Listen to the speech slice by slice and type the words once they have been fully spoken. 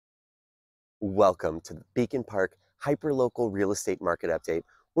Welcome to the Beacon Park Hyperlocal Real Estate Market Update.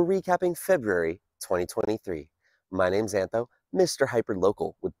 We're recapping February 2023. My name's Antho, Mr.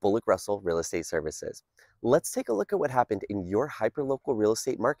 Hyperlocal with Bullock Real Estate Services. Let's take a look at what happened in your hyperlocal real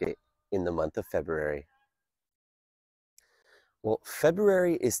estate market in the month of February. Well,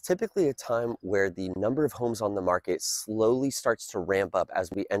 February is typically a time where the number of homes on the market slowly starts to ramp up as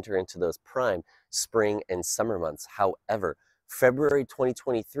we enter into those prime spring and summer months. However, February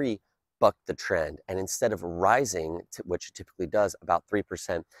 2023 bucked the trend, and instead of rising, which it typically does, about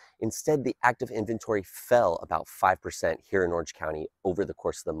 3%, instead the active inventory fell about 5% here in Orange County over the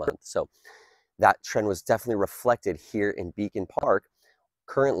course of the month. So that trend was definitely reflected here in Beacon Park.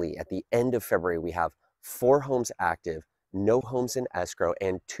 Currently, at the end of February, we have 4 homes active, no homes in escrow,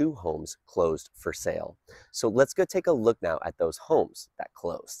 and 2 homes closed for sale. So let's go take a look now at those homes that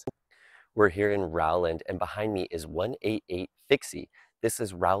closed. We're here in Rowland, and behind me is 188 Fixie. This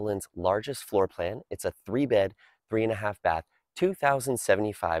is Rowland's largest floor plan. It's a 3-bed, 3.5 bath,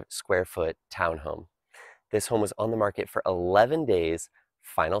 2,075 square foot townhome. This home was on the market for 11 days,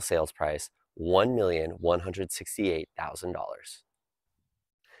 final sales price, $1,168,000.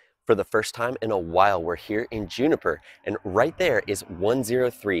 For the first time in a while, we're here in Juniper, and right there is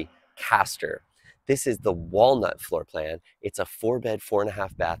 103 Castor. This is the walnut floor plan. It's a 4-bed,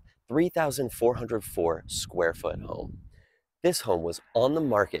 4.5 bath, 3,404 square foot home. This home was on the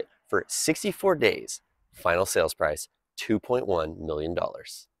market for 64 days, final sales price, $2.1 million.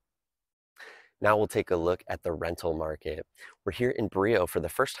 Now we'll take a look at the rental market. We're here in Brio for the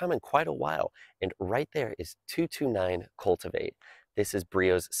first time in quite a while, and right there is 229 Cultivate. This is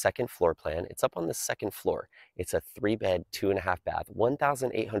Brio's second floor plan. It's up on the second floor. It's a 3-bed, 2.5 bath,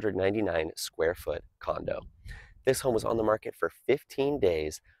 1,899 square foot condo. This home was on the market for 15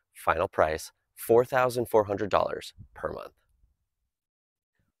 days, final price, $4,400 per month.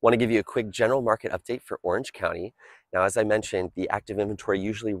 Want to give you a quick general market update for Orange County. Now, as I mentioned, the active inventory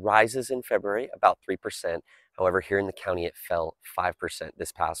usually rises in February, about 3%. However, here in the county, it fell 5%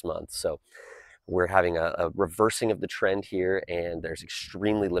 this past month. So we're having a reversing of the trend here, and there's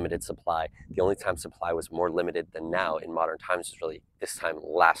extremely limited supply. The only time supply was more limited than now in modern times is really this time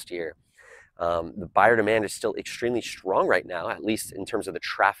last year. The buyer demand is still extremely strong right now, at least in terms of the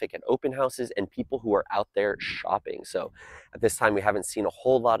traffic at open houses and people who are out there shopping. So at this time, we haven't seen a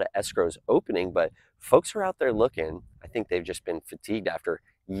whole lot of escrows opening, but folks are out there looking. I think they've just been fatigued after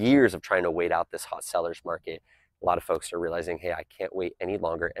years of trying to wait out this hot sellers market. A lot of folks are realizing, hey, I can't wait any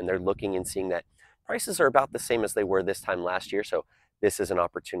longer, and they're looking and seeing that prices are about the same as they were this time last year. So this is an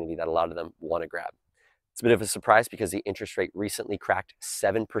opportunity that a lot of them want to grab. It's a bit of a surprise because the interest rate recently cracked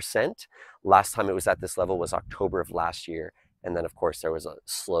 7%. Last time it was at this level was October of last year. And then, of course, there was a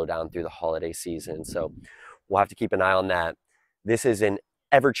slowdown through the holiday season. So we'll have to keep an eye on that. This is an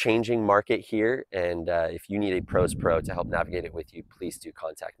ever-changing market here. And if you need a pro's pro to help navigate it with you, please do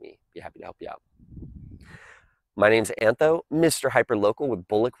contact me. Be happy to help you out. My name's Antho, Mr. Hyperlocal with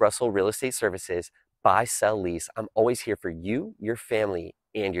Bullock Real Estate Services. Buy, sell, lease. I'm always here for you, your family,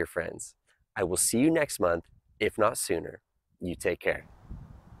 and your friends. I will see you next month, if not sooner. You take care.